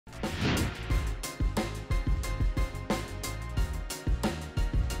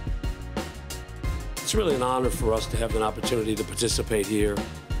It's really an honor for us to have an opportunity to participate here.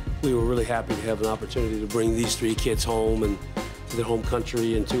 We were really happy to have an opportunity to bring these 3 kids home and to their home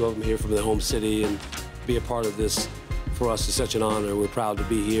country, and 2 of them here from their home city, and be a part of this. For us, it's such an honor. We're proud to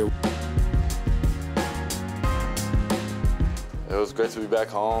be here. It was great to be back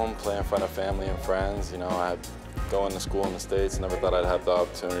home, play in front of family and friends. You know, I had going to school in the States, never thought I'd have the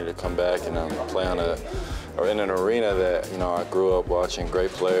opportunity to come back and play on in an arena that, you know, I grew up watching great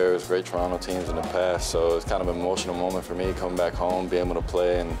players, great Toronto teams in the past. So it's kind of an emotional moment for me coming back home, being able to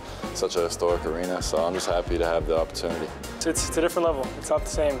play in such a historic arena. So I'm just happy to have the opportunity. It's a different level. It's not the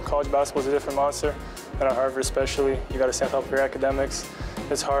same. College basketball is a different monster, and at Harvard especially, you got to step up your academics.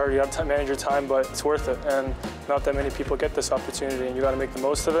 It's hard, you have to manage your time, but it's worth it. And not that many people get this opportunity, and you got to make the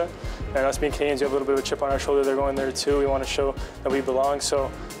most of it. And us being Canadians, you have a little bit of a chip on our shoulder. They're going there too. We want to show that we belong.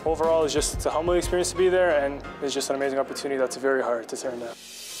 So overall, it's a humbling experience to be there, and it's just an amazing opportunity that's very hard to turn down.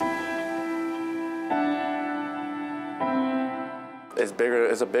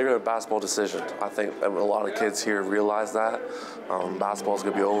 It's a bigger basketball decision. I think a lot of kids here realize that. Basketball is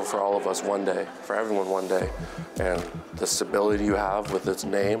going to be over for all of us one day, for everyone one day. And the stability you have with its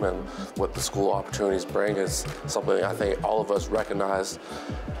name and what the school opportunities bring is something I think all of us recognize.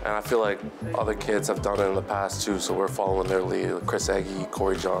 And I feel like other kids have done it in the past too, so we're following their lead. Chris Eggy,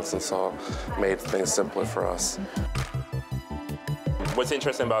 Corey Johnson, so made things simpler for us. What's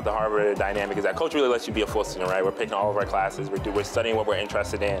interesting about the Harvard dynamic is that Coach really lets you be a full student, right? We're picking all of our classes, we're studying what we're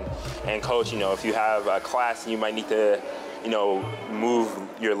interested in. And Coach, you know, if you have a class you might need to, you know, move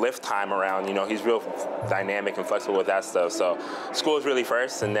your lift time around, you know, he's real dynamic and flexible with that stuff. So school is really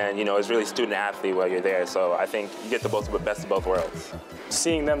first, and then, you know, it's really student athlete while you're there. So I think you get the best of both worlds.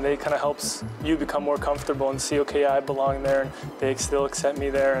 Seeing them, they kind of helps you become more comfortable and see, okay, yeah, I belong there, and they still accept me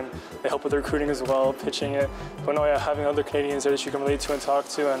there, and they help with recruiting as well, pitching it. But no, yeah, having other Canadians there that you can relate to and talk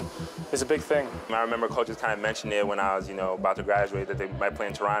to, and is a big thing. I remember coaches kind of mentioned it when I was, you know, about to graduate, that they might play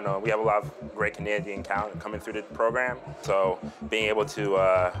in Toronto. We have a lot of great Canadian talent coming through the program, so being able to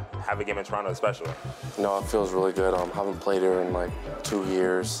have a game in Toronto is special. No, it feels really good. I haven't played here in like 2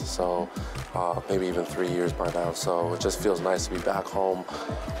 years, so maybe even 3 years by now. So it just feels nice to be back home.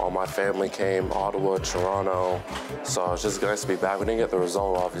 All my family came, Ottawa, Toronto. So it's just nice to be back. We didn't get the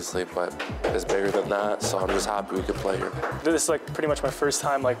result, obviously, but it's bigger than that. So I'm just happy we could play here. This is like pretty much my first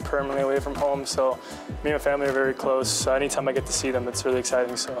time like permanently away from home. So me and my family are very close. So anytime I get to see them, it's really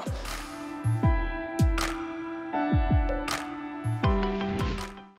exciting. So